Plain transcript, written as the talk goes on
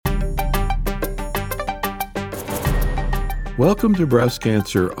Welcome to Breast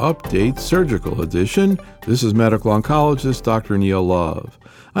Cancer Update Surgical Edition. This is medical oncologist Dr. Neil Love.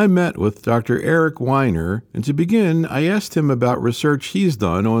 I met with Dr. Eric Weiner, and to begin, I asked him about research he's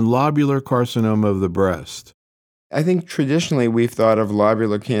done on lobular carcinoma of the breast. I think traditionally we've thought of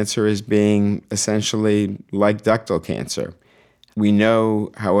lobular cancer as being essentially like ductal cancer. We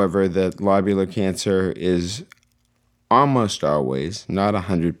know, however, that lobular cancer is almost always, not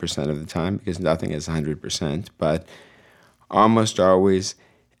 100% of the time, because nothing is 100%, but almost always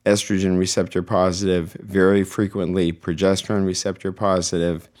estrogen receptor positive, very frequently progesterone receptor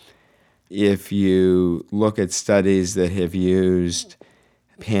positive. If you look at studies that have used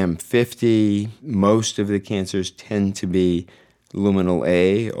PAM50, most of the cancers tend to be luminal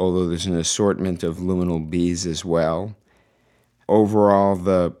A, although there's an assortment of luminal Bs as well. Overall,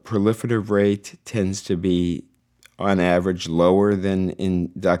 the proliferative rate tends to be, on average, lower than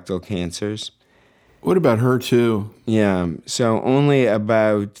in ductal cancers. What about HER2? Yeah, so only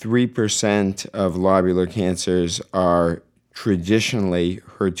about 3% of lobular cancers are traditionally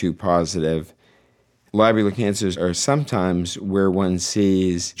HER2 positive. Lobular cancers are sometimes where one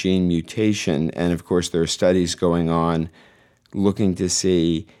sees gene mutation, and of course there are studies going on looking to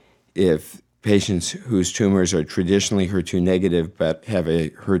see if patients whose tumors are traditionally HER2 negative but have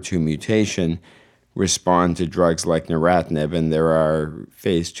a HER2 mutation respond to drugs like neratinib, and there are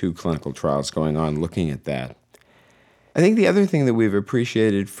phase 2 clinical trials going on looking at that. I think the other thing that we've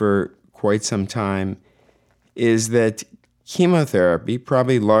appreciated for quite some time is that chemotherapy,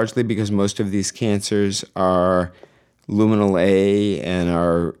 probably largely because most of these cancers are luminal A and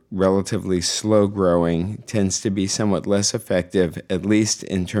are relatively slow growing, tends to be somewhat less effective, at least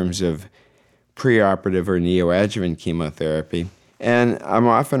in terms of preoperative or neoadjuvant chemotherapy. And I'm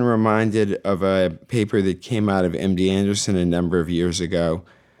often reminded of a paper that came out of MD Anderson a number of years ago,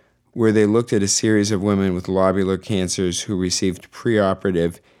 where they looked at a series of women with lobular cancers who received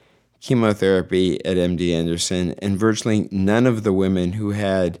preoperative chemotherapy at MD Anderson, and virtually none of the women who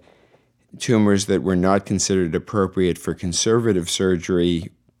had tumors that were not considered appropriate for conservative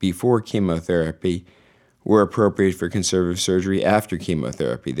surgery before chemotherapy were appropriate for conservative surgery after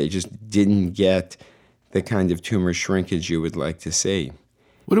chemotherapy. They just didn't get the kind of tumor shrinkage you would like to see.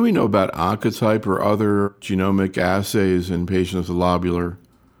 What do we know about Oncotype or other genomic assays in patients with lobular?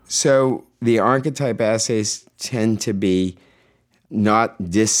 So the Oncotype assays tend to be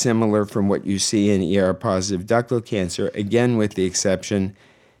not dissimilar from what you see in ER-positive ductal cancer, again with the exception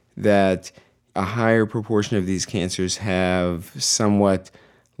that a higher proportion of these cancers have somewhat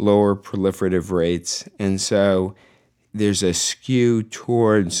lower proliferative rates, and so there's a skew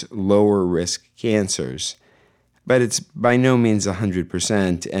towards lower risk cancers. But it's by no means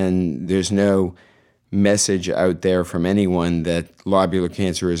 100%, and there's no message out there from anyone that lobular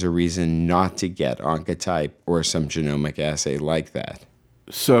cancer is a reason not to get Oncotype or some genomic assay like that.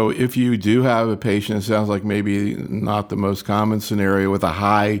 So if you do have a patient, it sounds like maybe not the most common scenario, with a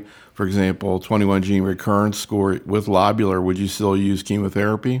high, for example, 21 gene recurrence score with lobular, would you still use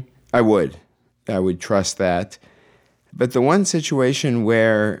chemotherapy? I would trust that. But the one situation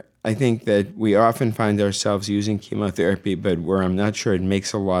where I think that we often find ourselves using chemotherapy, but where I'm not sure it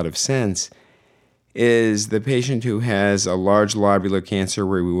makes a lot of sense, is the patient who has a large lobular cancer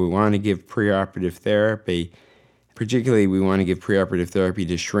where we want to give preoperative therapy. Particularly, we want to give preoperative therapy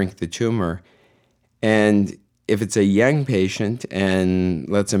to shrink the tumor. And if it's a young patient, and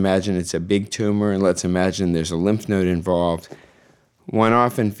let's imagine it's a big tumor, and let's imagine there's a lymph node involved, one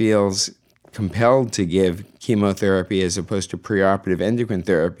often feels compelled to give chemotherapy as opposed to preoperative endocrine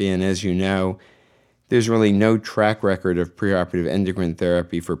therapy. And as you know, there's really no track record of preoperative endocrine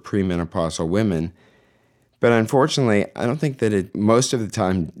therapy for premenopausal women. But unfortunately, I don't think that it most of the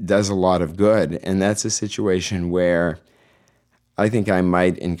time does a lot of good. And that's a situation where I think I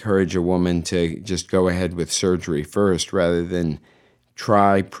might encourage a woman to just go ahead with surgery first rather than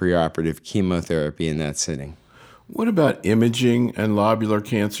try preoperative chemotherapy in that setting. What about imaging and lobular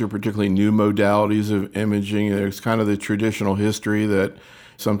cancer, particularly new modalities of imaging? There's kind of the traditional history that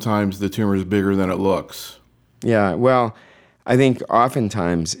sometimes the tumor is bigger than it looks. Yeah, well, I think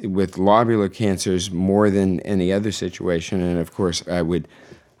oftentimes with lobular cancers more than any other situation, and of course I would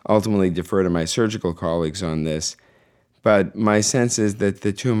ultimately defer to my surgical colleagues on this, but my sense is that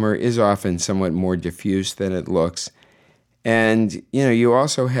the tumor is often somewhat more diffuse than it looks. And, you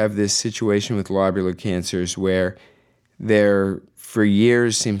also have this situation with lobular cancers where there, for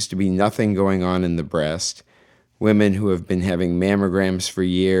years, seems to be nothing going on in the breast. Women who have been having mammograms for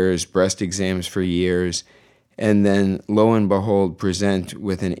years, breast exams for years, and then, lo and behold, present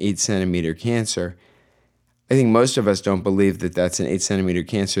with an 8-centimeter cancer. I think most of us don't believe that that's an 8-centimeter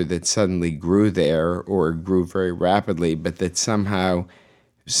cancer that suddenly grew there or grew very rapidly, but that somehow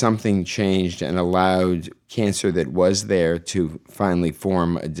something changed and allowed cancer that was there to finally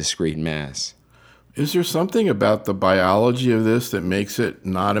form a discrete mass. Is there something about the biology of this that makes it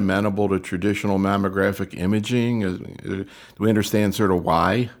not amenable to traditional mammographic imaging? Do we understand sort of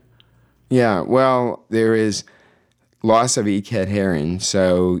why? Yeah, well, there is loss of E. cadherin,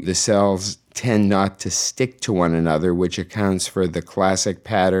 so the cells tend not to stick to one another, which accounts for the classic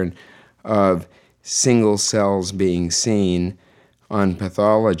pattern of single cells being seen on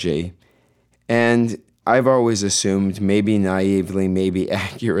pathology. And I've always assumed, maybe naively, maybe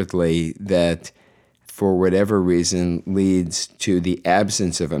accurately, that for whatever reason leads to the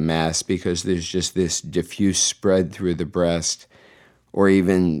absence of a mass because there's just this diffuse spread through the breast, or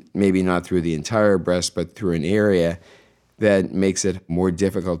even maybe not through the entire breast, but through an area that makes it more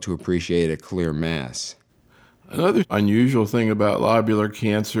difficult to appreciate a clear mass. Another unusual thing about lobular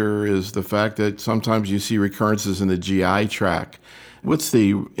cancer is the fact that sometimes you see recurrences in the GI tract. What's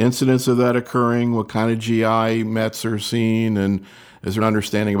the incidence of that occurring? What kind of GI mets are seen? And is there an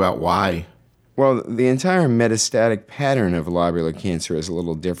understanding about why? Well, the entire metastatic pattern of lobular cancer is a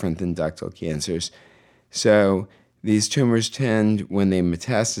little different than ductal cancers. So these tumors tend, when they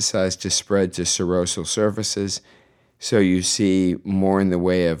metastasize, to spread to serosal surfaces. So you see more in the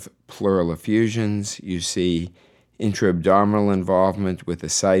way of pleural effusions. You see intra-abdominal involvement with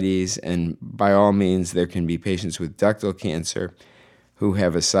ascites, and by all means, there can be patients with ductal cancer who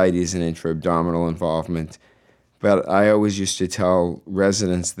have ascites and intra-abdominal involvement. But I always used to tell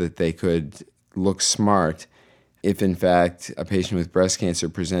residents that they could look smart if, in fact, a patient with breast cancer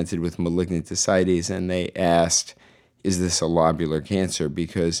presented with malignant ascites and they asked, is this a lobular cancer?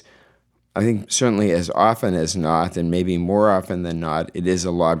 Because I think certainly as often as not, and maybe more often than not, it is a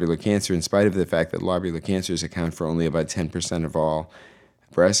lobular cancer, in spite of the fact that lobular cancers account for only about 10% of all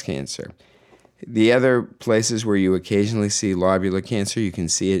breast cancer. The other places where you occasionally see lobular cancer, you can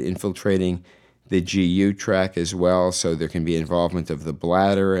see it infiltrating the GU tract as well, so there can be involvement of the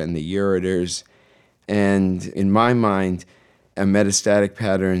bladder and the ureters. And in my mind, a metastatic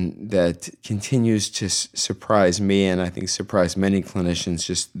pattern that continues to surprise me, and I think surprise many clinicians,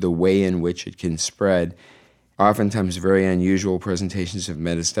 just the way in which it can spread. Oftentimes very unusual presentations of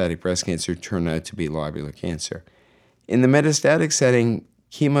metastatic breast cancer turn out to be lobular cancer. In the metastatic setting,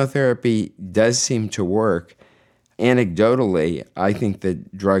 chemotherapy does seem to work. Anecdotally, I think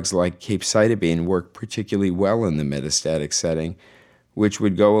that drugs like capecitabine work particularly well in the metastatic setting, which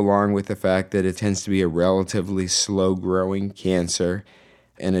would go along with the fact that it tends to be a relatively slow-growing cancer,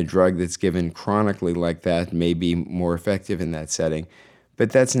 and a drug that's given chronically like that may be more effective in that setting.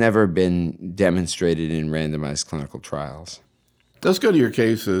 But that's never been demonstrated in randomized clinical trials. Let's go to your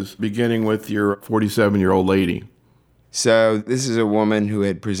cases, beginning with your 47-year-old lady. So this is a woman who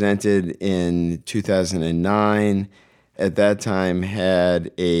had presented in 2009. At that time,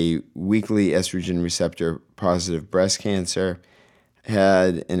 had a weakly estrogen receptor positive breast cancer,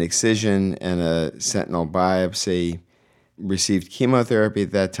 had an excision and a sentinel biopsy, received chemotherapy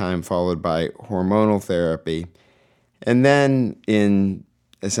at that time, followed by hormonal therapy. And then in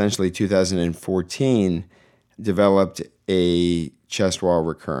essentially 2014, developed a chest wall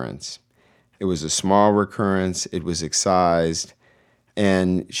recurrence. It was a small recurrence, it was excised,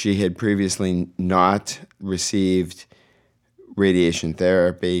 and she had previously not received radiation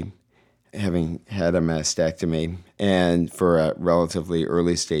therapy, having had a mastectomy, and for a relatively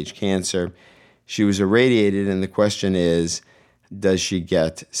early stage cancer. She was irradiated, and the question is, does she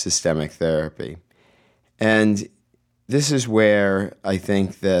get systemic therapy? And this is where I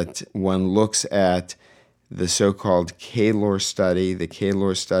think that one looks at the so-called KALOR study. The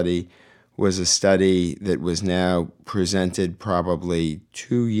KALOR study was a study that was now presented probably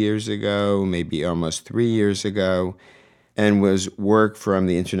 2 years ago, maybe almost 3 years ago, and was work from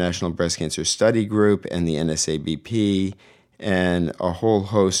the International Breast Cancer Study Group and the NSABP and a whole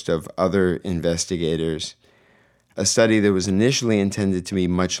host of other investigators. A study that was initially intended to be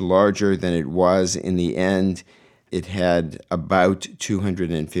much larger than it was. In the end, it had about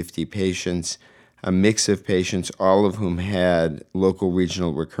 250 patients, a mix of patients, all of whom had local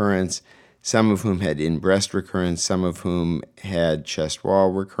regional recurrence, some of whom had in-breast recurrence, some of whom had chest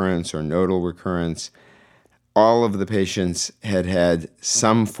wall recurrence or nodal recurrence. All of the patients had had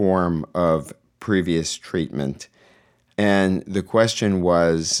some form of previous treatment. And the question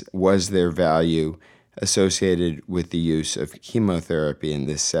was there value associated with the use of chemotherapy in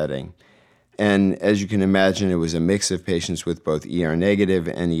this setting? And as you can imagine, it was a mix of patients with both ER-negative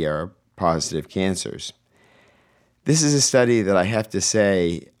and ER-positive cancers. This is a study that I have to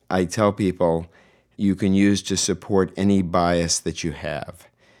say, I tell people, you can use to support any bias that you have,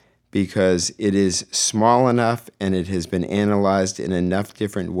 because it is small enough and it has been analyzed in enough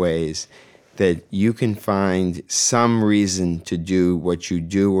different ways that you can find some reason to do what you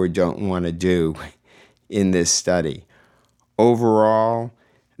do or don't want to do in this study. Overall,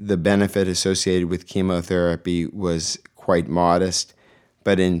 the benefit associated with chemotherapy was quite modest,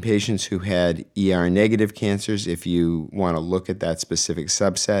 but in patients who had ER-negative cancers, if you want to look at that specific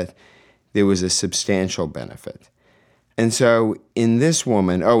subset, there was a substantial benefit. And so in this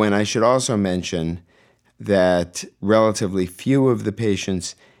woman, and I should also mention that relatively few of the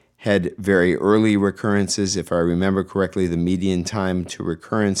patients had very early recurrences. If I remember correctly, the median time to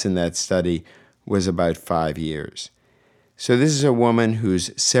recurrence in that study was about 5 years. So this is a woman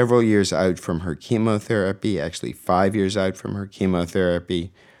who's several years out from her chemotherapy, actually 5 years out from her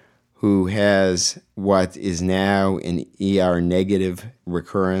chemotherapy, who has what is now an ER-negative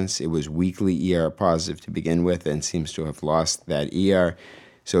recurrence. It was weakly ER-positive to begin with and seems to have lost that ER.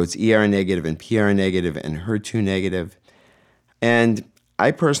 So it's ER-negative and PR-negative and HER2-negative. And I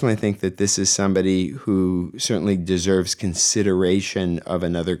personally think that this is somebody who certainly deserves consideration of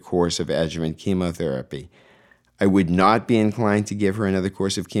another course of adjuvant chemotherapy. I would not be inclined to give her another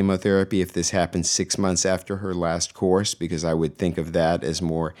course of chemotherapy if this happened 6 months after her last course, because I would think of that as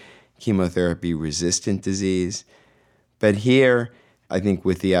more chemotherapy-resistant disease. But here, I think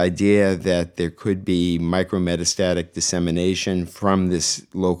with the idea that there could be micrometastatic dissemination from this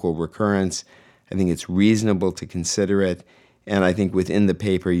local recurrence, I think it's reasonable to consider it. And I think within the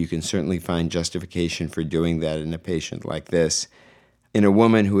paper, you can certainly find justification for doing that in a patient like this. In a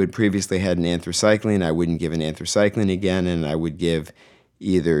woman who had previously had an anthracycline, I wouldn't give an anthracycline again, and I would give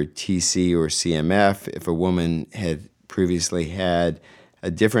either TC or CMF. If a woman had previously had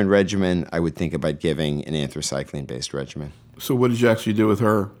a different regimen, I would think about giving an anthracycline-based regimen. So what did you actually do with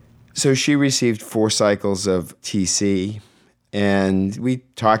her? So she received 4 cycles of TC, and we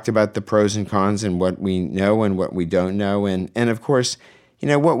talked about the pros and cons and what we know and what we don't know. And of course,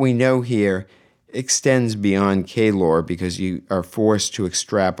 what we know here extends beyond K-lore, because you are forced to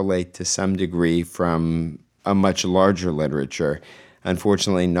extrapolate to some degree from a much larger literature.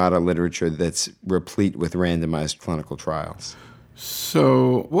 Unfortunately, not a literature that's replete with randomized clinical trials.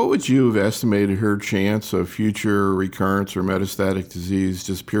 So what would you have estimated her chance of future recurrence or metastatic disease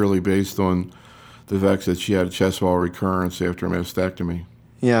just purely based on the fact that she had a chest wall recurrence after a mastectomy?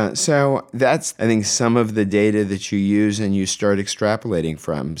 Yeah, so that's, I think, some of the data that you use and you start extrapolating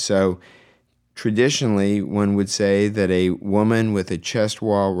from. So traditionally, one would say that a woman with a chest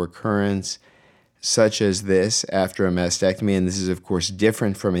wall recurrence such as this after a mastectomy, and this is, of course,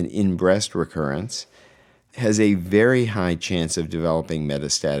 different from an in-breast recurrence, has a very high chance of developing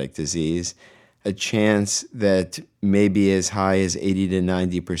metastatic disease, a chance that may be as high as 80 to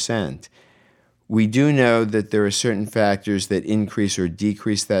 90%. We do know that there are certain factors that increase or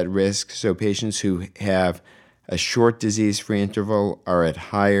decrease that risk. So patients who have a short disease-free interval are at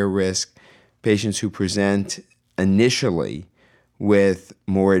higher risk. Patients who present initially with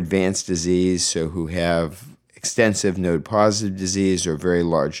more advanced disease, so who have extensive node-positive disease or very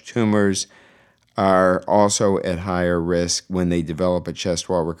large tumors, are also at higher risk when they develop a chest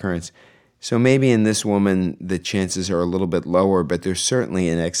wall recurrence. So maybe in this woman, the chances are a little bit lower, but they're certainly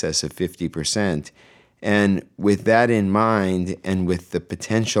in excess of 50%. And with that in mind, and with the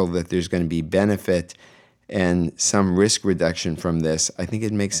potential that there's going to be benefit and some risk reduction from this, I think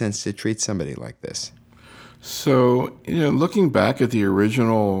it makes sense to treat somebody like this. So, looking back at the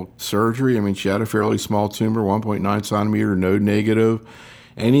original surgery, she had a fairly small tumor, 1.9 centimeter, node negative.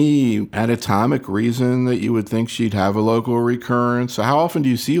 Any anatomic reason that you would think she'd have a local recurrence? How often do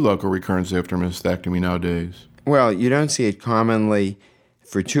you see local recurrence after mastectomy nowadays? Well, you don't see it commonly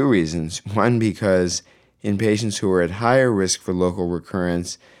for 2 reasons. One, because in patients who are at higher risk for local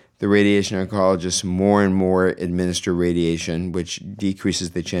recurrence, the radiation oncologists more and more administer radiation, which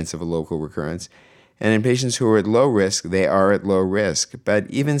decreases the chance of a local recurrence. And in patients who are at low risk, they are at low risk. But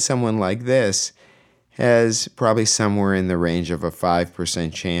even someone like this has probably somewhere in the range of a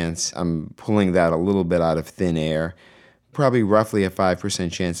 5% chance. I'm pulling that a little bit out of thin air. Probably roughly a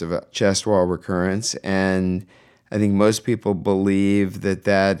 5% chance of a chest wall recurrence. And I think most people believe that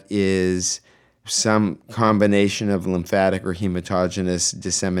that is some combination of lymphatic or hematogenous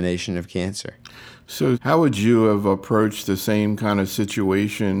dissemination of cancer. So how would you have approached the same kind of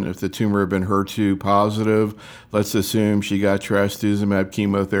situation if the tumor had been HER2 positive? Let's assume she got trastuzumab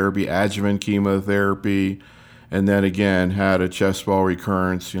chemotherapy, adjuvant chemotherapy, and then again had a chest wall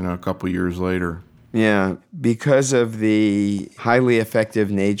recurrence, a couple years later. Yeah, because of the highly effective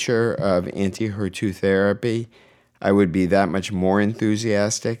nature of anti-HER2 therapy, I would be that much more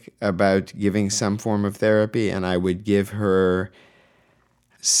enthusiastic about giving some form of therapy, and I would give her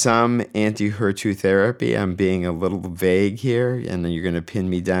some anti-HER2 therapy. I'm being a little vague here, and you're going to pin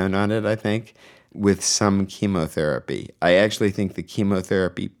me down on it, I think, with some chemotherapy. I actually think the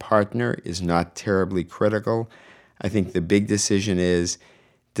chemotherapy partner is not terribly critical. I think the big decision is,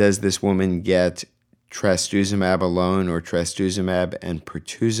 does this woman get trastuzumab alone or trastuzumab and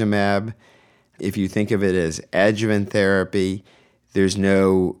pertuzumab? If you think of it as adjuvant therapy, there's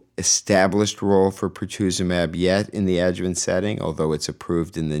no established role for pertuzumab yet in the adjuvant setting, although it's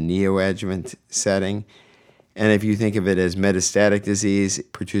approved in the neoadjuvant setting. And if you think of it as metastatic disease,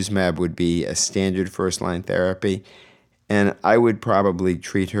 pertuzumab would be a standard first-line therapy. And I would probably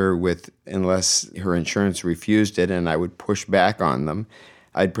treat her with, unless her insurance refused it and I would push back on them,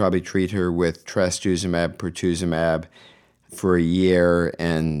 I'd probably treat her with trastuzumab, pertuzumab for a year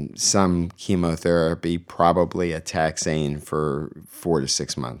and some chemotherapy, probably a taxane for 4 to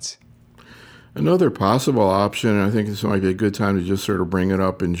 6 months. Another possible option, and I think this might be a good time to just sort of bring it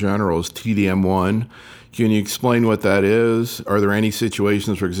up in general, is TDM1. Can you explain what that is? Are there any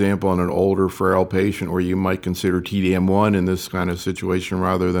situations, for example, in an older, frail patient where you might consider TDM1 in this kind of situation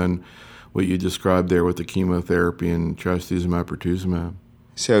rather than what you described there with the chemotherapy and trastuzumab, pertuzumab?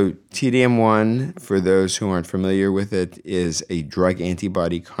 So TDM1, for those who aren't familiar with it, is a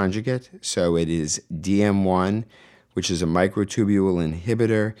drug-antibody conjugate. So it is DM1, which is a microtubule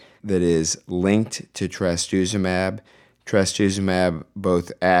inhibitor that is linked to trastuzumab. Trastuzumab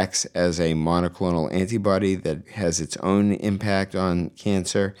both acts as a monoclonal antibody that has its own impact on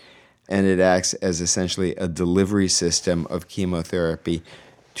cancer, and it acts as essentially a delivery system of chemotherapy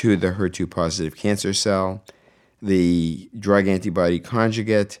to the HER2-positive cancer cell. The drug-antibody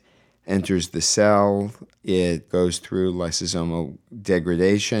conjugate enters the cell. It goes through lysosomal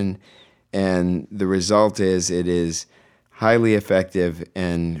degradation, and the result is it is highly effective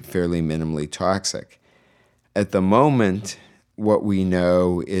and fairly minimally toxic. At the moment, what we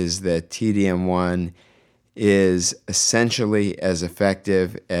know is that TDM1 is essentially as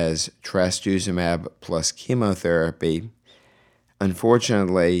effective as trastuzumab plus chemotherapy.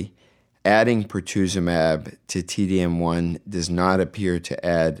 Unfortunately, adding pertuzumab to TDM1 does not appear to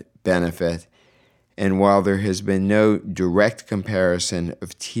add benefit, and while there has been no direct comparison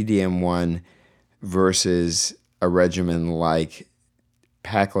of TDM1 versus a regimen like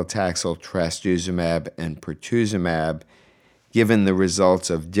paclitaxel, trastuzumab, and pertuzumab, given the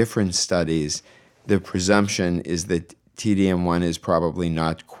results of different studies, the presumption is that TDM1 is probably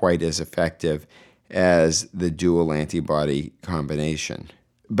not quite as effective as the dual antibody combination.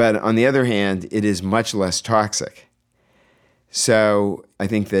 But on the other hand, it is much less toxic. So I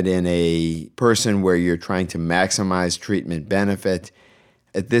think that in a person where you're trying to maximize treatment benefit,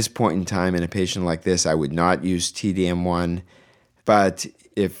 at this point in time in a patient like this, I would not use TDM1. But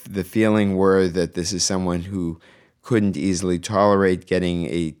if the feeling were that this is someone who couldn't easily tolerate getting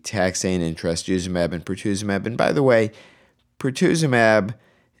a taxane and trastuzumab and pertuzumab, and by the way, pertuzumab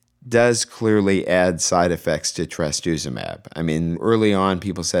does clearly add side effects to trastuzumab. I mean, early on,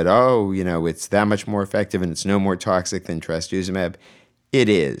 people said, it's that much more effective and it's no more toxic than trastuzumab. It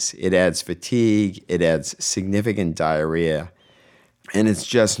is. It adds fatigue, it adds significant diarrhea, and it's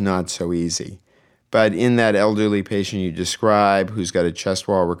just not so easy. But in that elderly patient you describe who's got a chest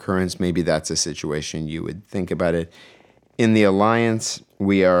wall recurrence, maybe that's a situation you would think about it. In the Alliance,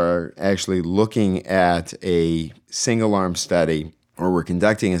 we are actually looking at a single-arm study, or we're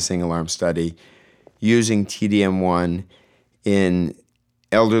conducting a single-arm study using TDM1 in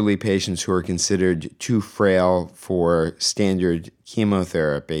elderly patients who are considered too frail for standard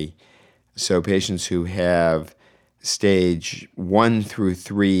chemotherapy. So patients who have stage 1 through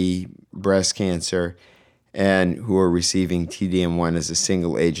 3 breast cancer and who are receiving TDM1 as a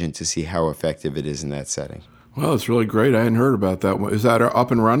single agent to see how effective it is in that setting. Well, it's really great. I hadn't heard about that one. Is that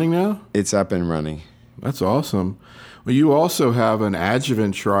up and running now? It's up and running. That's awesome. Well, you also have an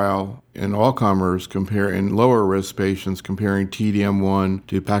adjuvant trial in all comers in lower risk patients comparing TDM1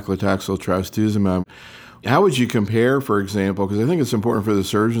 to paclitaxel trastuzumab. How would you compare, for example, because I think it's important for the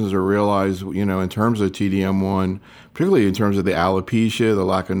surgeons to realize, in terms of TDM1, particularly in terms of the alopecia, the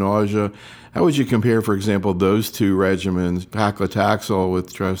lack of nausea, how would you compare, for example, those two regimens, paclitaxel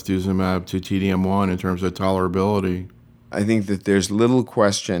with trastuzumab to TDM1 in terms of tolerability? I think that there's little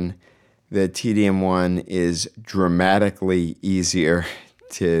question that TDM1 is dramatically easier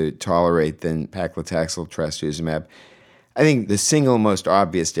to tolerate than paclitaxel trastuzumab. I think the single most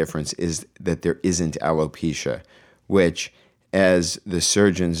obvious difference is that there isn't alopecia, which, as the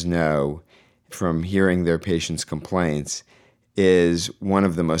surgeons know from hearing their patients' complaints, is one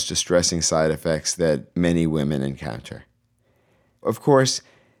of the most distressing side effects that many women encounter. Of course,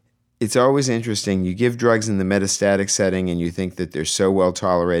 it's always interesting. You give drugs in the metastatic setting and you think that they're so well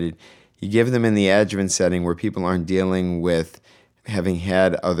tolerated. You give them in the adjuvant setting where people aren't dealing with having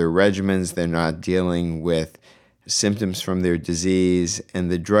had other regimens, they're not dealing with symptoms from their disease, and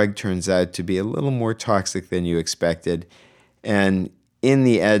the drug turns out to be a little more toxic than you expected. And in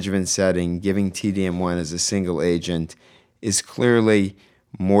the adjuvant setting, giving T-DM1 as a single agent is clearly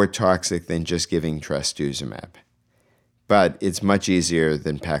more toxic than just giving trastuzumab. But it's much easier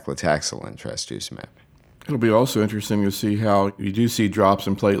than paclitaxel and trastuzumab. It'll be also interesting to see how you do see drops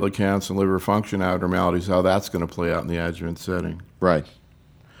in platelet counts and liver function abnormalities, how that's going to play out in the adjuvant setting. Right.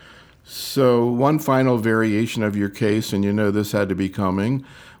 So one final variation of your case, and you know this had to be coming,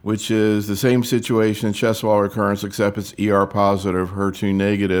 which is the same situation, chest wall recurrence, except it's ER positive, HER2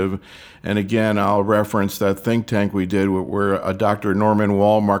 negative. And again, I'll reference that think tank we did where Dr. Norman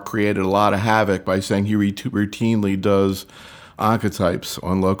Walmark created a lot of havoc by saying he routinely does oncotypes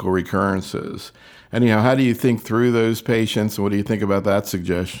on local recurrences. Anyhow, how do you think through those patients, and what do you think about that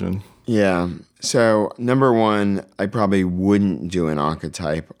suggestion? Yeah. So, number one, I probably wouldn't do an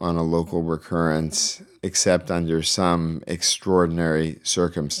oncotype on a local recurrence except under some extraordinary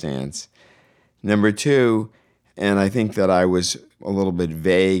circumstance. Number two, and I think that I was a little bit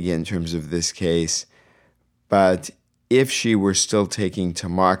vague in terms of this case, but if she were still taking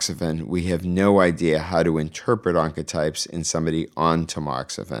tamoxifen, we have no idea how to interpret oncotypes in somebody on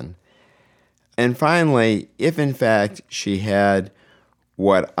tamoxifen. And finally, if in fact she had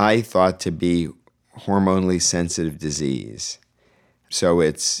what I thought to be hormonally sensitive disease, so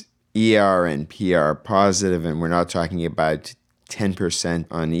it's ER and PR positive, and we're not talking about 10%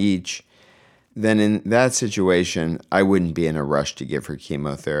 on each, then in that situation, I wouldn't be in a rush to give her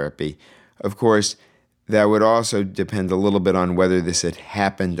chemotherapy. Of course, that would also depend a little bit on whether this had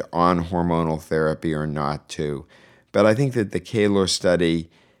happened on hormonal therapy or not, too. But I think that the KALOR study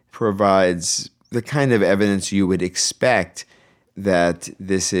provides the kind of evidence you would expect that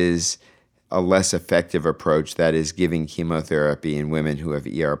this is a less effective approach, that is giving chemotherapy in women who have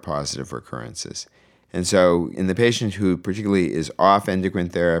ER-positive recurrences. And so in the patient who particularly is off endocrine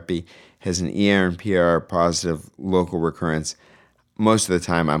therapy, has an ER and PR-positive local recurrence, most of the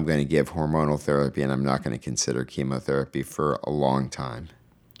time I'm going to give hormonal therapy and I'm not going to consider chemotherapy for a long time.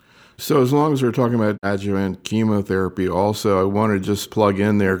 So as long as we're talking about adjuvant chemotherapy also, I want to just plug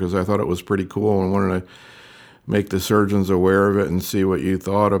in there because I thought it was pretty cool and wanted to make the surgeons aware of it and see what you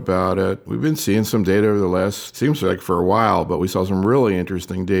thought about it. We've been seeing some data over the last, seems like for a while, but we saw some really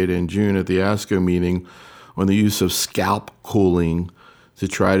interesting data in June at the ASCO meeting on the use of scalp cooling to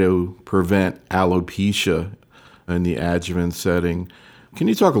try to prevent alopecia in the adjuvant setting. Can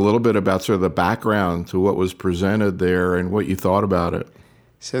you talk a little bit about sort of the background to what was presented there and what you thought about it?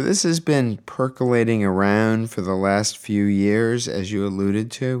 So this has been percolating around for the last few years, as you alluded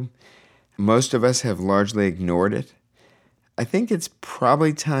to. Most of us have largely ignored it. I think it's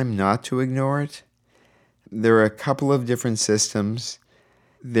probably time not to ignore it. There are a couple of different systems.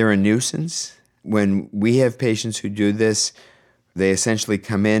 They're a nuisance. When we have patients who do this, they essentially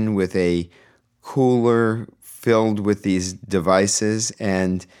come in with a cooler filled with these devices,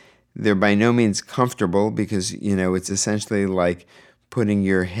 and they're by no means comfortable because, it's essentially like putting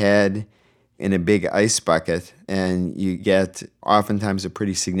your head in a big ice bucket, and you get oftentimes a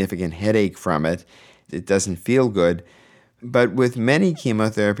pretty significant headache from it. It doesn't feel good. But with many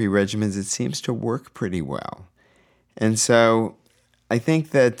chemotherapy regimens, it seems to work pretty well. And so I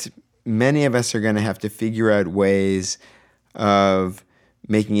think that many of us are going to have to figure out ways of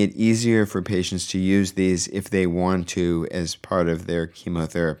making it easier for patients to use these if they want to as part of their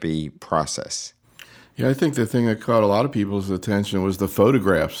chemotherapy process. Yeah, I think the thing that caught a lot of people's attention was the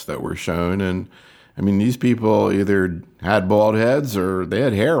photographs that were shown. And I mean, these people either had bald heads or they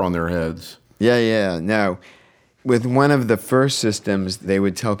had hair on their heads. Yeah. Now, with one of the first systems, they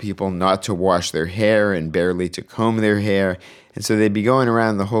would tell people not to wash their hair and barely to comb their hair. And so they'd be going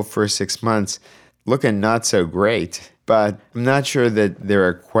around the whole first 6 months looking not so great. But I'm not sure that there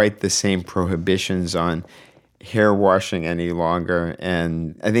are quite the same prohibitions on hair washing any longer.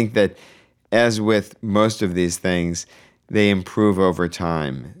 And I think that as with most of these things, they improve over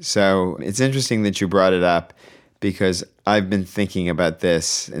time. So it's interesting that you brought it up because I've been thinking about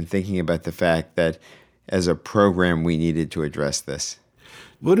this and thinking about the fact that as a program, we needed to address this.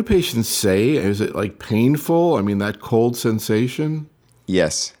 What do patients say? Is it like painful? I mean, that cold sensation?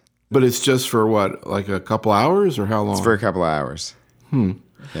 Yes. But it's just for what, like a couple hours or how long? It's for a couple hours.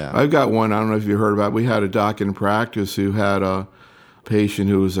 Yeah. I've got one, I don't know if you heard about it. We had a doc in practice who had a patient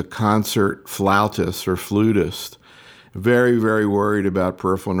who was a concert flautist or flutist. very, very worried about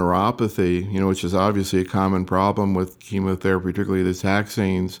peripheral neuropathy, which is obviously a common problem with chemotherapy, particularly the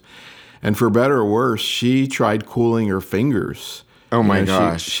taxanes. And for better or worse, she tried cooling her fingers. Oh my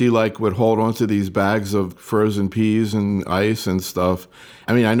gosh. She would hold onto these bags of frozen peas and ice and stuff.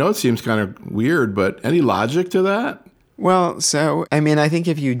 I mean, I know it seems kind of weird, but any logic to that? Well, I think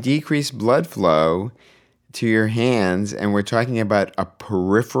if you decrease blood flow to your hands, and we're talking about a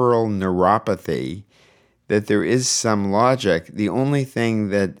peripheral neuropathy, that there is some logic. The only thing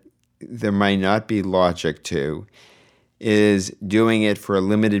that there might not be logic to is doing it for a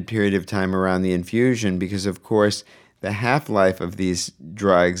limited period of time around the infusion, because, of course, the half-life of these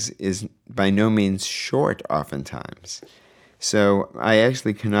drugs is by no means short oftentimes. So I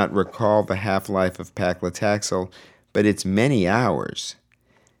actually cannot recall the half-life of paclitaxel, but it's many hours.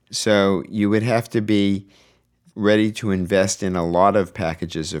 So you would have to be ready to invest in a lot of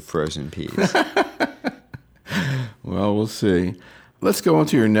packages of frozen peas. Well, we'll see. Let's go on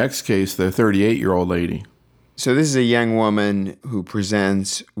to your next case, the 38-year-old lady. So this is a young woman who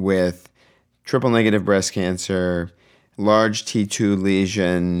presents with triple-negative breast cancer, large T2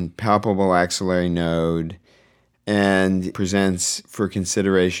 lesion, palpable axillary node, and presents for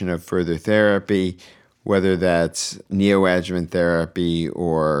consideration of further therapy, whether that's neoadjuvant therapy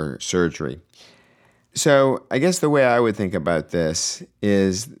or surgery. So I guess the way I would think about this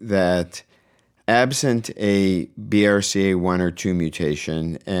is that absent a BRCA1 or 2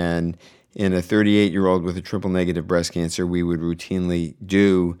 mutation, and in a 38-year-old with a triple-negative breast cancer, we would routinely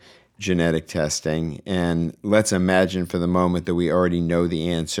do genetic testing. And let's imagine for the moment that we already know the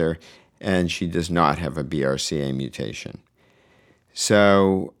answer and she does not have a BRCA mutation.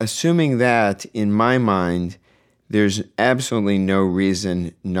 So assuming that, in my mind, there's absolutely no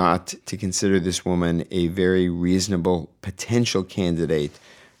reason not to consider this woman a very reasonable potential candidate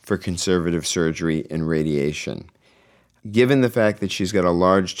for conservative surgery and radiation. Given the fact that she's got a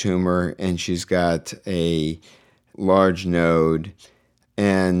large tumor and she's got a large node,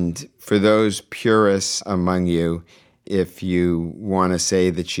 and for those purists among you, if you want to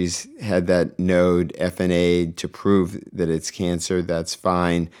say that she's had that node FNA'd to prove that it's cancer, that's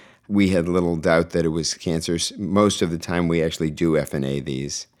fine. We had little doubt that it was cancer. Most of the time we actually do FNA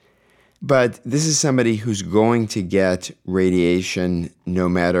these. But this is somebody who's going to get radiation no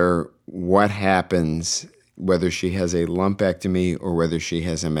matter what happens, whether she has a lumpectomy or whether she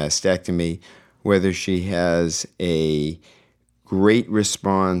has a mastectomy, whether she has a great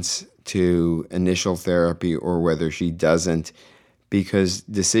response to initial therapy or whether she doesn't, because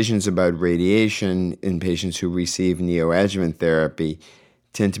decisions about radiation in patients who receive neoadjuvant therapy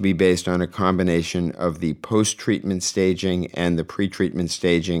tend to be based on a combination of the post-treatment staging and the pre-treatment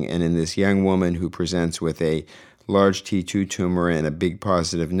staging. And in this young woman who presents with a large T2 tumor and a big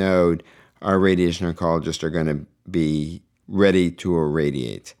positive node, our radiation oncologists are going to be ready to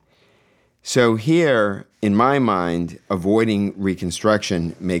irradiate. So here, in my mind, avoiding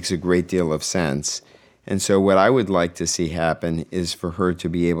reconstruction makes a great deal of sense. And so what I would like to see happen is for her to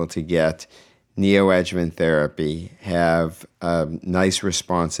be able to get neoadjuvant therapy, have a nice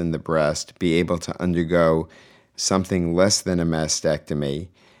response in the breast, be able to undergo something less than a mastectomy.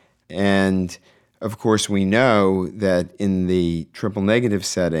 And of course, we know that in the triple-negative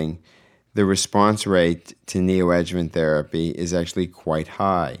setting, the response rate to neoadjuvant therapy is actually quite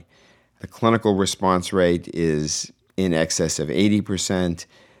high. The clinical response rate is in excess of 80%.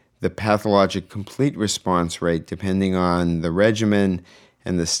 The pathologic complete response rate, depending on the regimen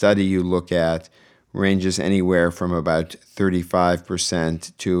and the study you look at, ranges anywhere from about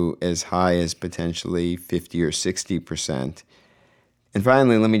 35% to as high as potentially 50 or 60%. And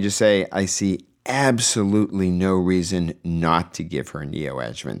finally, let me just say, I see absolutely no reason not to give her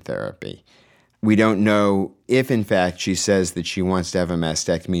neoadjuvant therapy. We don't know if, in fact, she says that she wants to have a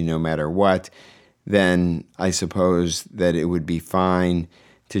mastectomy no matter what, then I suppose that it would be fine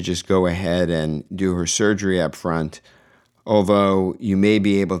to just go ahead and do her surgery up front, although you may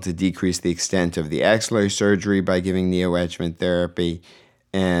be able to decrease the extent of the axillary surgery by giving neoadjuvant therapy,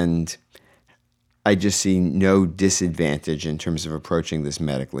 and I just see no disadvantage in terms of approaching this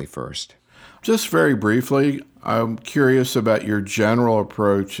medically first. Just very briefly, I'm curious about your general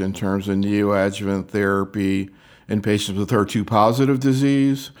approach in terms of neoadjuvant therapy in patients with HER2-positive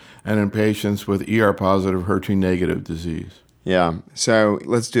disease and in patients with ER-positive, HER2-negative disease. Yeah, so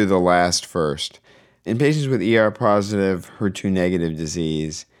let's do the last first. In patients with ER-positive, HER2-negative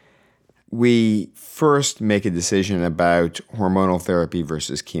disease, we first make a decision about hormonal therapy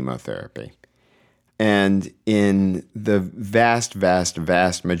versus chemotherapy. And in the vast, vast,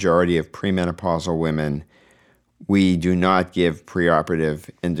 vast majority of premenopausal women, we do not give preoperative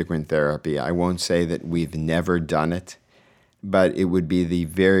endocrine therapy. I won't say that we've never done it, but it would be the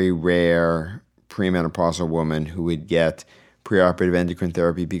very rare premenopausal woman who would get preoperative endocrine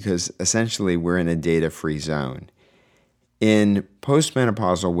therapy because essentially we're in a data-free zone. In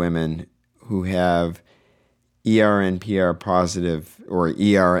postmenopausal women who have ER and PR positive or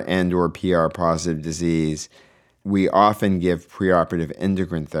ER and or PR positive disease, we often give preoperative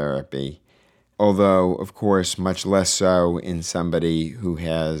endocrine therapy, although, of course, much less so in somebody who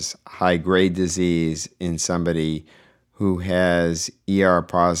has high-grade disease, in somebody who has ER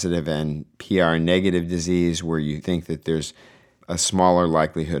positive and PR negative disease where you think that there's a smaller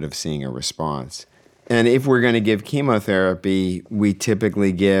likelihood of seeing a response. And if we're going to give chemotherapy, we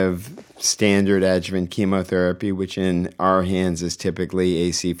typically give standard adjuvant chemotherapy, which in our hands is typically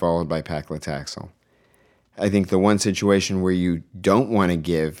AC followed by paclitaxel. I think the one situation where you don't want to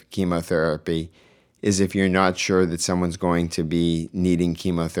give chemotherapy is if you're not sure that someone's going to be needing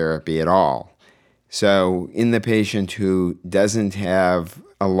chemotherapy at all. So in the patient who doesn't have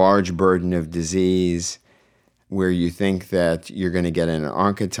a large burden of disease, where you think that you're going to get an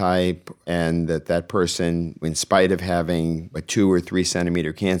oncotype and that person, in spite of having a 2 or 3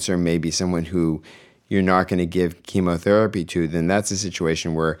 centimeter cancer, may be someone who you're not going to give chemotherapy to, then that's a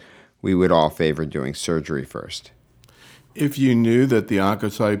situation where we would all favor doing surgery first. If you knew that the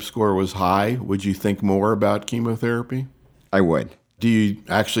oncotype score was high, would you think more about chemotherapy? I would. Do you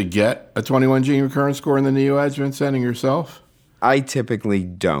actually get a 21 gene recurrence score in the neoadjuvant setting yourself? I typically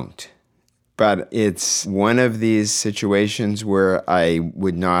don't. But it's one of these situations where I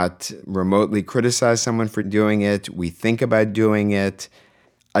would not remotely criticize someone for doing it. We think about doing it.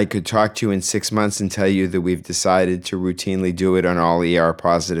 I could talk to you in 6 months and tell you that we've decided to routinely do it on all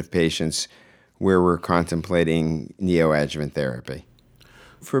ER-positive patients where we're contemplating neoadjuvant therapy.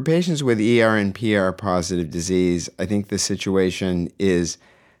 For patients with ER and PR-positive disease, I think the situation is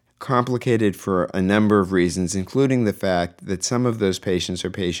complicated for a number of reasons, including the fact that some of those patients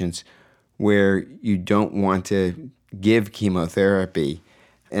are patients where you don't want to give chemotherapy,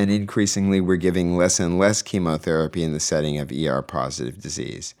 and increasingly we're giving less and less chemotherapy in the setting of ER-positive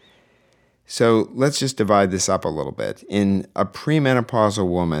disease. So let's just divide this up a little bit. In a premenopausal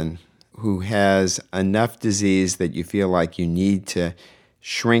woman who has enough disease that you feel like you need to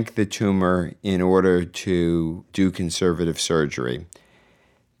shrink the tumor in order to do conservative surgery,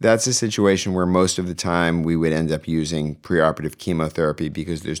 that's a situation where most of the time we would end up using preoperative chemotherapy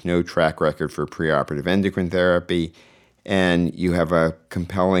because there's no track record for preoperative endocrine therapy, and you have a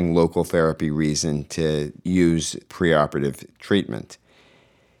compelling local therapy reason to use preoperative treatment.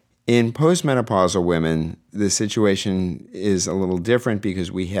 In postmenopausal women, the situation is a little different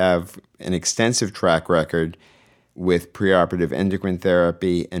because we have an extensive track record with preoperative endocrine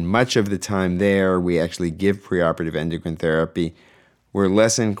therapy, and much of the time there we actually give preoperative endocrine therapy. We're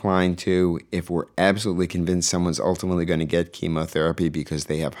less inclined to if we're absolutely convinced someone's ultimately going to get chemotherapy because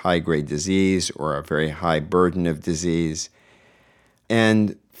they have high-grade disease or a very high burden of disease.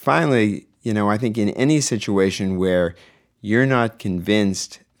 And finally, I think in any situation where you're not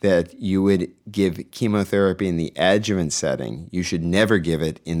convinced that you would give chemotherapy in the adjuvant setting, you should never give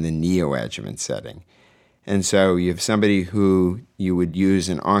it in the neoadjuvant setting. And so you have somebody who you would use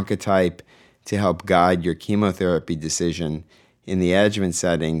an oncotype to help guide your chemotherapy decision in the adjuvant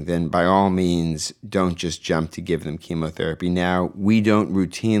setting, then by all means, don't just jump to give them chemotherapy. Now, we don't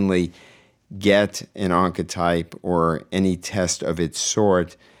routinely get an oncotype or any test of its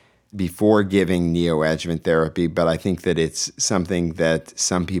sort before giving neoadjuvant therapy, but I think that it's something that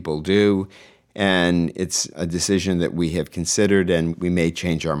some people do, and it's a decision that we have considered, and we may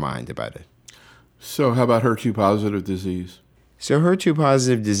change our mind about it. So how about HER2-positive disease? So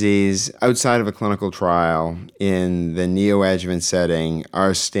HER2-positive disease, outside of a clinical trial, in the neoadjuvant setting,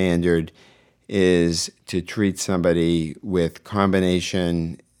 our standard is to treat somebody with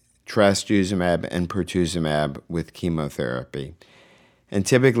combination trastuzumab and pertuzumab with chemotherapy. And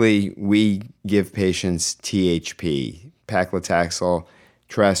typically, we give patients THP, paclitaxel,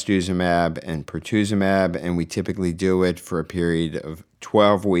 trastuzumab, and pertuzumab, and we typically do it for a period of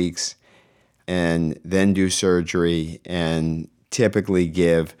 12 weeks and then do surgery and typically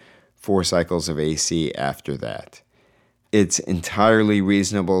give 4 cycles of AC after that. It's entirely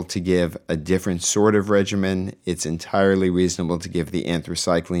reasonable to give a different sort of regimen. It's entirely reasonable to give the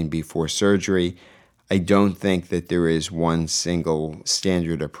anthracycline before surgery. I don't think that there is one single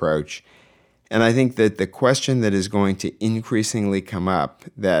standard approach. And I think that the question that is going to increasingly come up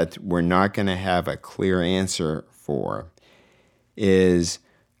that we're not going to have a clear answer for is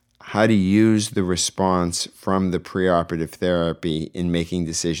how to use the response from the preoperative therapy in making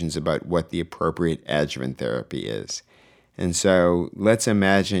decisions about what the appropriate adjuvant therapy is. And so let's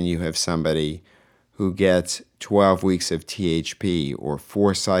imagine you have somebody who gets 12 weeks of THP or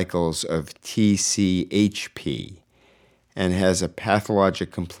 4 cycles of TCHP and has a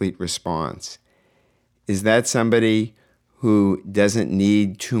pathologic complete response, is that somebody who doesn't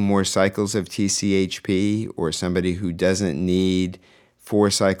need 2 more cycles of TCHP or somebody who doesn't need 4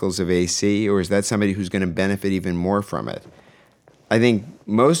 cycles of AC, or is that somebody who's going to benefit even more from it? I think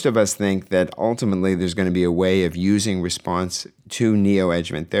most of us think that ultimately there's going to be a way of using response to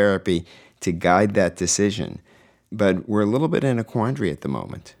neoadjuvant therapy to guide that decision. But we're a little bit in a quandary at the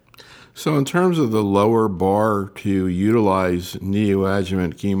moment. So in terms of the lower bar to utilize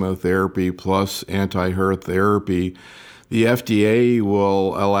neoadjuvant chemotherapy plus anti-HER therapy, the FDA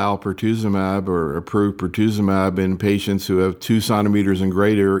will allow pertuzumab or approve pertuzumab in patients who have 2 centimeters and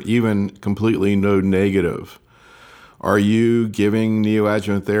greater, even completely node negative. Are you giving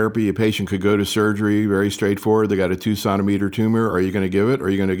neoadjuvant therapy? A patient could go to surgery, very straightforward. They got a 2 centimeter tumor. Are you going to give it, or are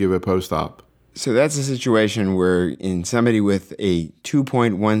you going to give it post-op? So that's a situation where in somebody with a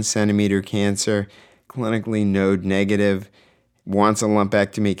 2.1 centimeter cancer, clinically node negative, wants a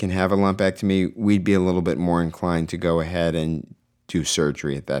lumpectomy, can have a lumpectomy, we'd be a little bit more inclined to go ahead and do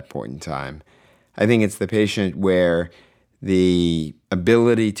surgery at that point in time. I think it's the patient where the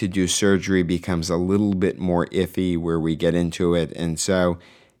ability to do surgery becomes a little bit more iffy where we get into it. And so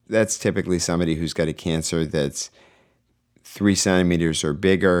that's typically somebody who's got a cancer that's 3 centimeters or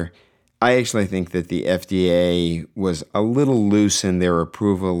bigger. I actually think that the FDA was a little loose in their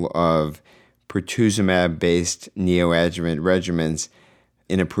approval of pertuzumab-based neoadjuvant regimens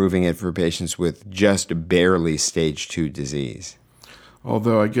in approving it for patients with just barely stage 2 disease.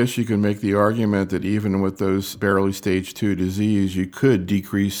 Although I guess you can make the argument that even with those barely stage 2 disease, you could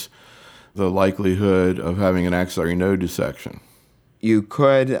decrease the likelihood of having an axillary node dissection. You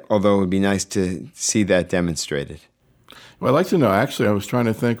could, although it would be nice to see that demonstrated. Well, I'd like to know, actually, I was trying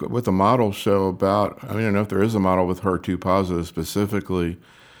to think what the models show about, I don't know if there is a model with HER2 positive specifically,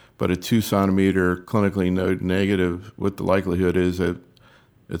 but a 2 centimeter clinically node negative, what the likelihood is that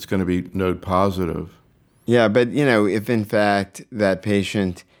it's going to be node positive. Yeah, but if in fact that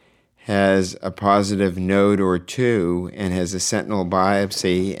patient has a positive node or 2 and has a sentinel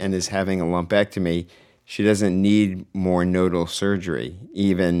biopsy and is having a lumpectomy, she doesn't need more nodal surgery,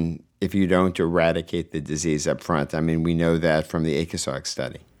 even if you don't eradicate the disease up front. I mean, we know that from the ACOSOG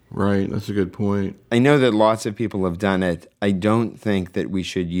study. Right, that's a good point. I know that lots of people have done it. I don't think that we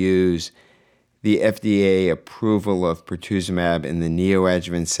should use the FDA approval of pertuzumab in the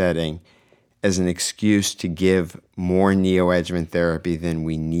neoadjuvant setting as an excuse to give more neoadjuvant therapy than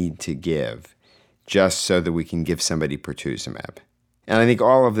we need to give, just so that we can give somebody pertuzumab. And I think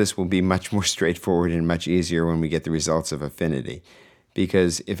all of this will be much more straightforward and much easier when we get the results of Affinity.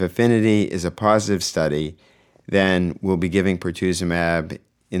 Because if Affinity is a positive study, then we'll be giving pertuzumab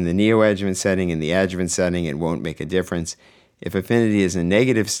in the neoadjuvant setting. In the adjuvant setting, it won't make a difference. If Affinity is a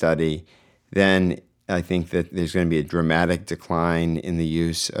negative study, then I think that there's going to be a dramatic decline in the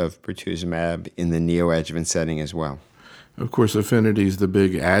use of pertuzumab in the neoadjuvant setting as well. Of course, Affinity is the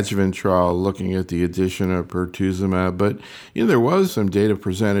big adjuvant trial looking at the addition of pertuzumab. But there was some data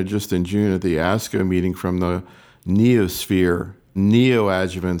presented just in June at the ASCO meeting from the Neosphere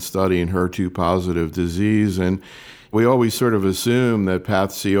neoadjuvant study in HER2 positive disease. And we always sort of assume that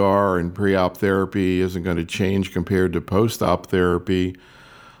path-CR and pre-op therapy isn't going to change compared to post-op therapy.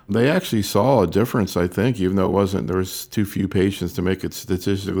 They actually saw a difference, I think, even though there was too few patients to make it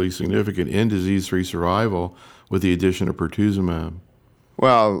statistically significant in disease-free survival with the addition of pertuzumab.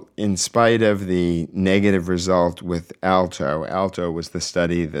 Well, in spite of the negative result with ALTO was the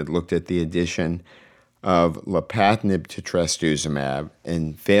study that looked at the addition of lapatinib to trastuzumab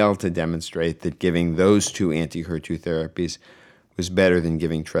and failed to demonstrate that giving those 2 anti-HER2 therapies was better than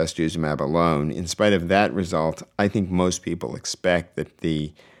giving trastuzumab alone. In spite of that result, I think most people expect that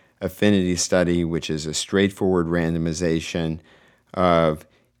the Affinity study, which is a straightforward randomization of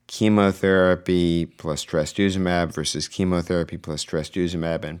chemotherapy plus trastuzumab versus chemotherapy plus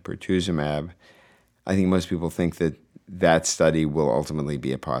trastuzumab and pertuzumab, I think most people think that that study will ultimately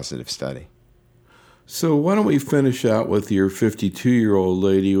be a positive study. So why don't we finish out with your 52-year-old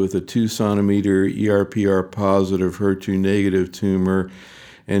lady with a 2 centimeter ERPR positive HER2 negative tumor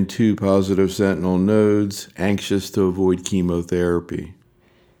and 2 positive sentinel nodes, anxious to avoid chemotherapy.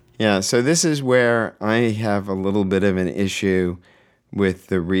 Yeah, so this is where I have a little bit of an issue with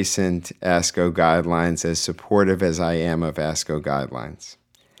the recent ASCO guidelines, as supportive as I am of ASCO guidelines.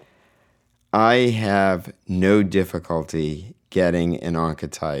 I have no difficulty getting an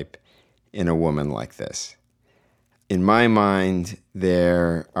oncotype in a woman like this. In my mind,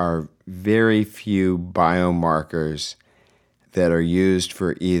 there are very few biomarkers that are used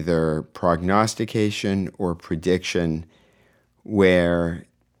for either prognostication or prediction, where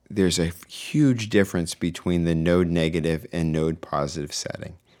there's a huge difference between the node negative and node positive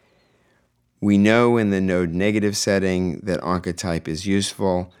setting. We know in the node negative setting that Oncotype is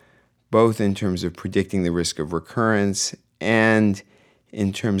useful, both in terms of predicting the risk of recurrence and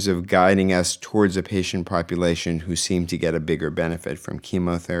in terms of guiding us towards a patient population who seem to get a bigger benefit from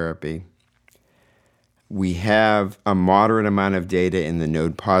chemotherapy. We have a moderate amount of data in the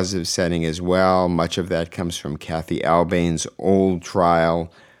node positive setting as well. Much of that comes from Kathy Albane's old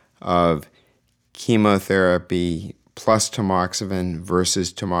trial of chemotherapy plus tamoxifen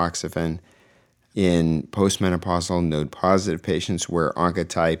versus tamoxifen in postmenopausal node positive patients, where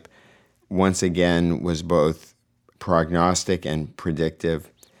Oncotype once again was both prognostic and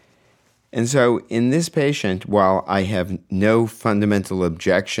predictive. And so in this patient, while I have no fundamental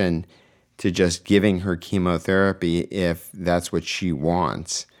objection to just giving her chemotherapy if that's what she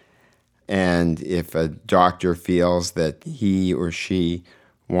wants, and if a doctor feels that he or she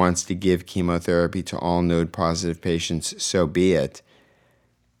wants to give chemotherapy to all node positive patients, so be it.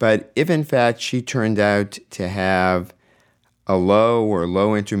 But if in fact she turned out to have a low or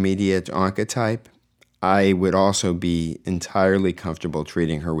low intermediate Oncotype, I would also be entirely comfortable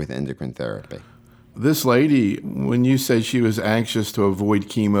treating her with endocrine therapy. This lady, when you say she was anxious to avoid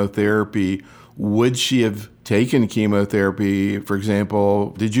chemotherapy, would she have taken chemotherapy? For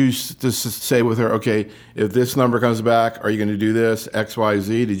example, did you just say with her, okay, if this number comes back, are you going to do this, X, Y,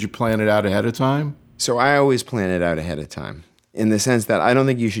 Z? Did you plan it out ahead of time? So I always plan it out ahead of time, in the sense that I don't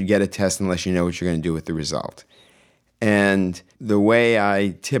think you should get a test unless you know what you're going to do with the result. And the way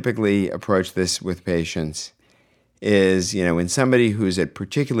I typically approach this with patients is, in somebody who's at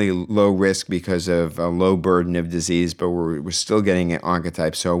particularly low risk because of a low burden of disease, but we're still getting an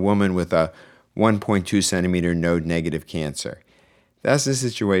Oncotype, so a woman with a 1.2 centimeter node negative cancer. That's the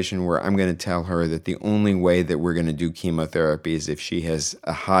situation where I'm going to tell her that the only way that we're going to do chemotherapy is if she has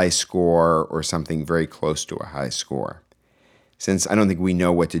a high score or something very close to a high score, since I don't think we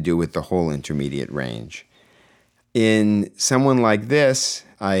know what to do with the whole intermediate range. In someone like this,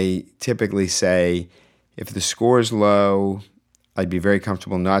 I typically say, if the score is low, I'd be very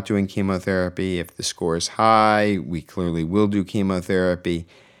comfortable not doing chemotherapy. If the score is high, we clearly will do chemotherapy.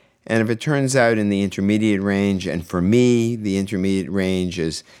 And if it turns out in the intermediate range, and for me, the intermediate range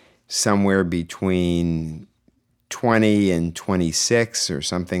is somewhere between 20 and 26 or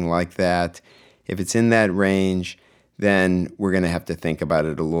something like that, if it's in that range, then we're going to have to think about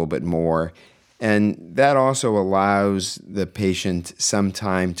it a little bit more. And that also allows the patient some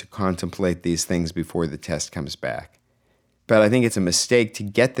time to contemplate these things before the test comes back. But I think it's a mistake to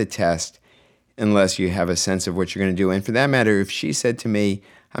get the test unless you have a sense of what you're going to do. And for that matter, if she said to me,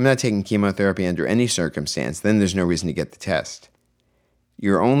 I'm not taking chemotherapy under any circumstance, then there's no reason to get the test.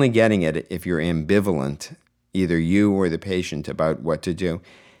 You're only getting it if you're ambivalent, either you or the patient, about what to do.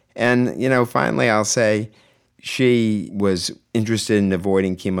 And, finally, I'll say, she was interested in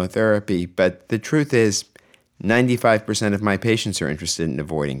avoiding chemotherapy, but the truth is 95% of my patients are interested in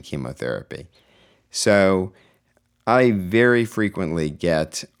avoiding chemotherapy. So I very frequently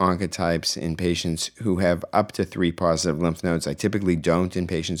get Oncotypes in patients who have up to 3 positive lymph nodes. I typically don't in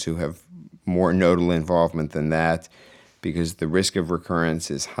patients who have more nodal involvement than that, because the risk of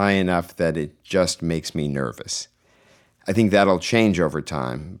recurrence is high enough that it just makes me nervous. I think that'll change over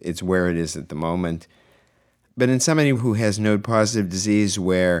time. It's where it is at the moment. But in somebody who has node-positive disease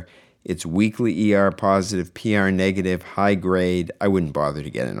where it's weakly ER positive, PR negative, high grade, I wouldn't bother to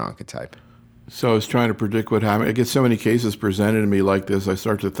get an Oncotype. So I was trying to predict what happened. I get so many cases presented to me like this, I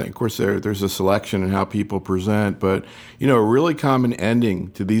start to think, of course, there's a selection in how people present, but, a really common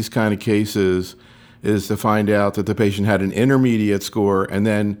ending to these kind of cases is to find out that the patient had an intermediate score and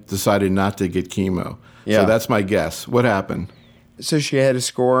then decided not to get chemo. Yeah. So that's my guess. What happened? So she had a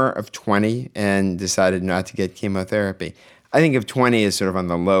score of 20 and decided not to get chemotherapy. I think of 20 is sort of on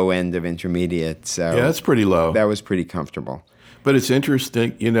the low end of intermediate. So yeah, that's pretty low. That was pretty comfortable. But it's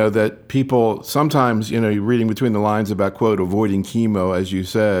interesting, that people sometimes, reading between the lines about, quote, avoiding chemo, as you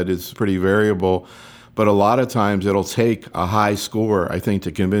said, is pretty variable. But a lot of times it'll take a high score, I think,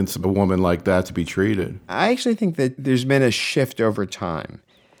 to convince a woman like that to be treated. I actually think that there's been a shift over time.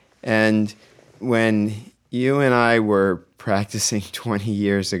 And when you and I were practicing 20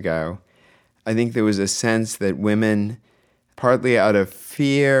 years ago, I think there was a sense that women, partly out of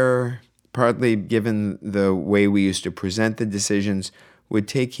fear, partly given the way we used to present the decisions, would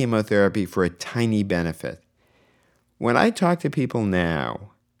take chemotherapy for a tiny benefit. When I talk to people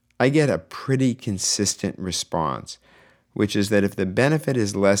now, I get a pretty consistent response, which is that if the benefit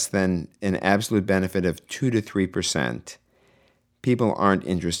is less than an absolute benefit of 2 to 3%, people aren't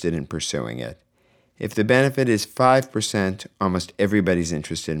interested in pursuing it. If the benefit is 5%, almost everybody's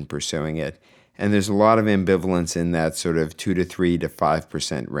interested in pursuing it. And there's a lot of ambivalence in that sort of 2 to 3 to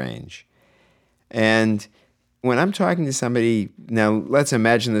 5% range. And when I'm talking to somebody, now let's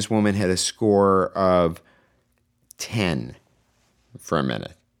imagine this woman had a score of 10 for a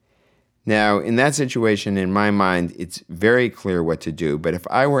minute. Now, in that situation, in my mind, it's very clear what to do. But if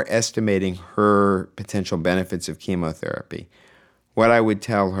I were estimating her potential benefits of chemotherapy, what I would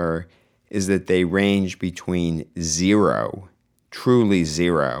tell her is that they range between 0, truly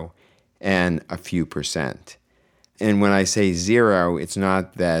 0, and a few percent. And when I say 0, it's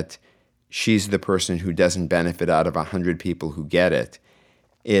not that she's the person who doesn't benefit out of 100 people who get it.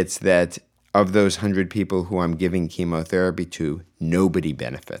 It's that of those 100 people who I'm giving chemotherapy to, nobody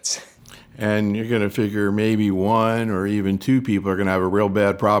benefits. And you're going to figure maybe 1 or even 2 people are going to have a real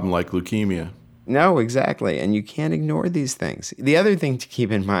bad problem like leukemia. No, exactly. And you can't ignore these things. The other thing to keep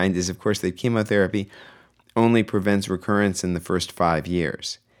in mind is, of course, that chemotherapy only prevents recurrence in the first 5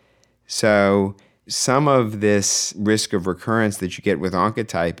 years. So some of this risk of recurrence that you get with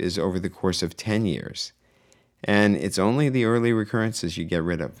Oncotype is over the course of 10 years. And it's only the early recurrences you get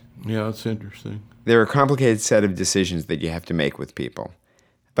rid of. Yeah, that's interesting. There are a complicated set of decisions that you have to make with people.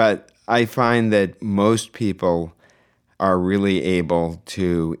 But I find that most people are really able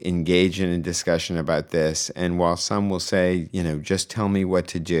to engage in a discussion about this. And while some will say, just tell me what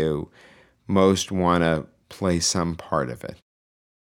to do, most want to play some part of it.